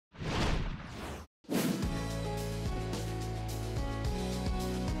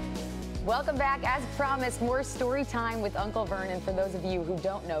Welcome back. As promised, more story time with Uncle Verne. And for those of you who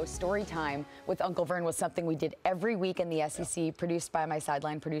don't know, story time with Uncle Verne was something we did every week in the SEC, produced by my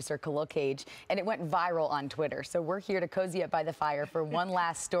sideline producer, Khalil Cage, and it went viral on Twitter. So we're here to cozy up by the fire for one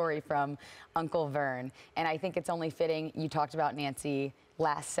last story from Uncle Verne. And I think it's only fitting, you talked about Nancy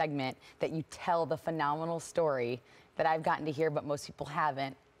last segment, that you tell the phenomenal story that I've gotten to hear, but most people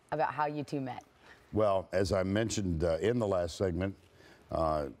haven't, about how you two met. Well, as I mentioned in the last segment,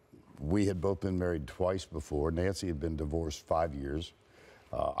 we had both been married twice before. Nancy had been divorced 5 years.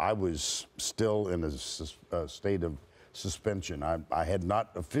 I was still in a state of suspension. I had not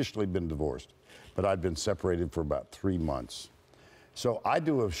officially been divorced, but I'd been separated for about 3 months. So I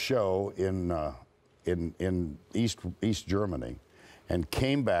do a show in East Germany, and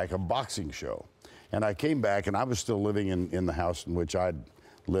came back, a boxing show. And I came back, and I was still living in the house in which I'd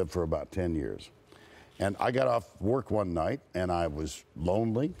lived for about 10 years. And I got off work one night, and I was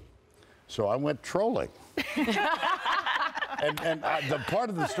lonely. So I went trolling. and the part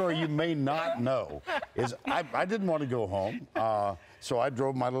of the story you may not know is I didn't want to go home. So I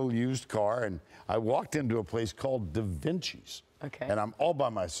drove my little used car, and I walked into a place called Da Vinci's. Okay. And I'm all by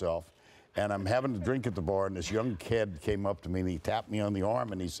myself, and I'm having a drink at the bar, and this young kid came up to me, and he tapped me on the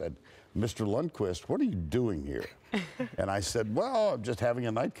arm, and he said, "Mr. Lundquist, what are you doing here?" And I said, "Well, I'm just having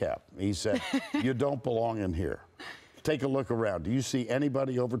a nightcap." He said, "You don't belong in here. Take a look around. Do you see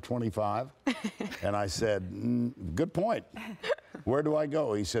anybody over 25? And I said, "Good point. Where do I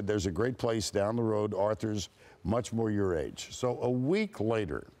go?" He said, "There's a great place down the road, Arthur's, much more your age." So a week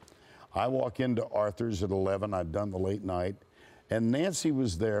later, I walk into Arthur's at 11. I'd done the late night. And Nancy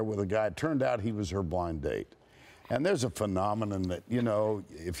was there with a guy. It turned out he was her blind date. And there's a phenomenon that, you know,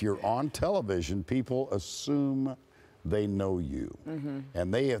 if you're on television, people assume they know you.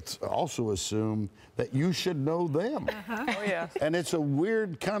 And they also assume that you should know them. Oh, yeah. And it's a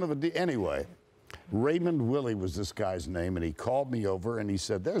weird kind of a deal. Anyway, Raymond Willie was this guy's name, and he called me over, and he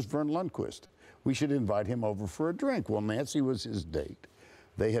said, "There's Verne Lundquist. We should invite him over for a drink." Well, Nancy was his date.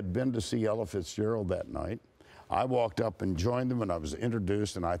 They had been to see Ella Fitzgerald that night. I walked up and joined them, and I was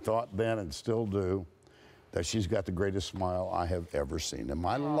introduced, and I thought then, and still do, that she's got the greatest smile I have ever seen in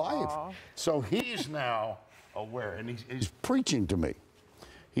my life. So he's now aware, and he's preaching to me.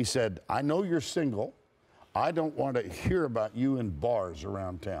 He said, "I know you're single. I don't want to hear about you in bars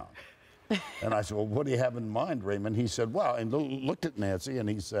around town." And I said, "Well, what do you have in mind, Raymond?" He said, "Well," and looked at Nancy, and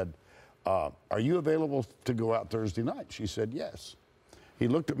he said, "Are you available to go out Thursday night?" She said, "Yes." He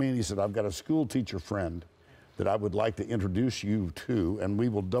looked at me, and he said, "I've got a school teacher friend that I would like to introduce you to, and we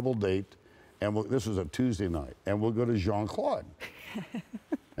will double date, and this was a Tuesday night, and we'll go to Jean-Claude."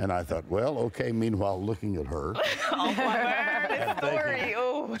 And I thought, well, okay, meanwhile, looking at her. Oh, my story.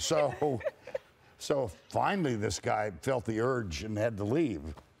 Oh. So finally, this guy felt the urge and had to leave.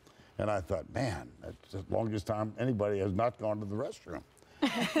 And I thought, man, that's the longest time anybody has not gone to the restroom.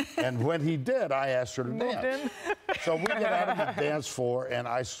 And when he did, I asked her to dance. So we get out of the dance floor, and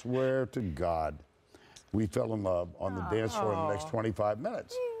I swear to God, we fell in love on the dance floor in the next 25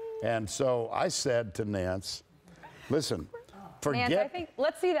 minutes. And so I said to Nance, "Listen, forget..." Nance, I think,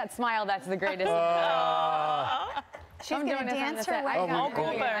 let's see that smile. That's the greatest. She's going to dance her way.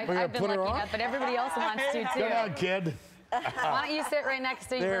 I've been looking up, but everybody else wants to, too. Come on, kid. Why don't you sit right next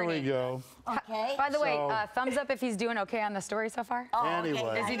to you, There Bernie? we go. Okay. By the way, thumbs up if he's doing okay on the story so far.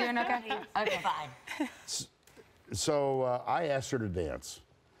 Anyway. Is he doing okay? Okay. Fine. So I asked her to dance.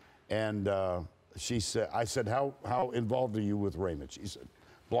 And she said, I said, how involved are you with Raymond? She said,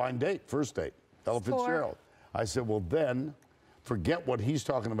 blind date, first date, Ella Fitzgerald. I said, well, then forget what he's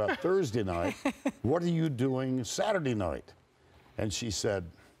talking about Thursday night. What are you doing Saturday night? And she said,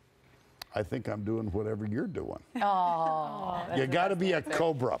 I think I'm doing whatever you're doing. Oh, you got to be a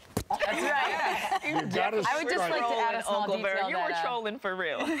cobra. That's right. You got to I would just like to add a small detail. You were trolling for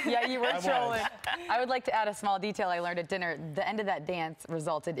real. Yeah, you were trolling. I would like to add a small detail I learned at dinner. The end of that dance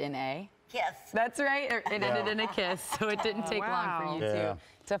resulted in a kiss. That's right. It ended in a kiss, so it didn't take long for you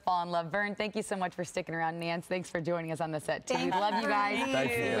to fall in love. Verne, thank you so much for sticking around. Nance, thanks for joining us on the set, too. We love you guys.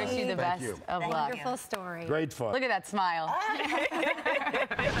 Thank you. We wish you the best of luck. Wonderful story. Great fun. Look at that smile.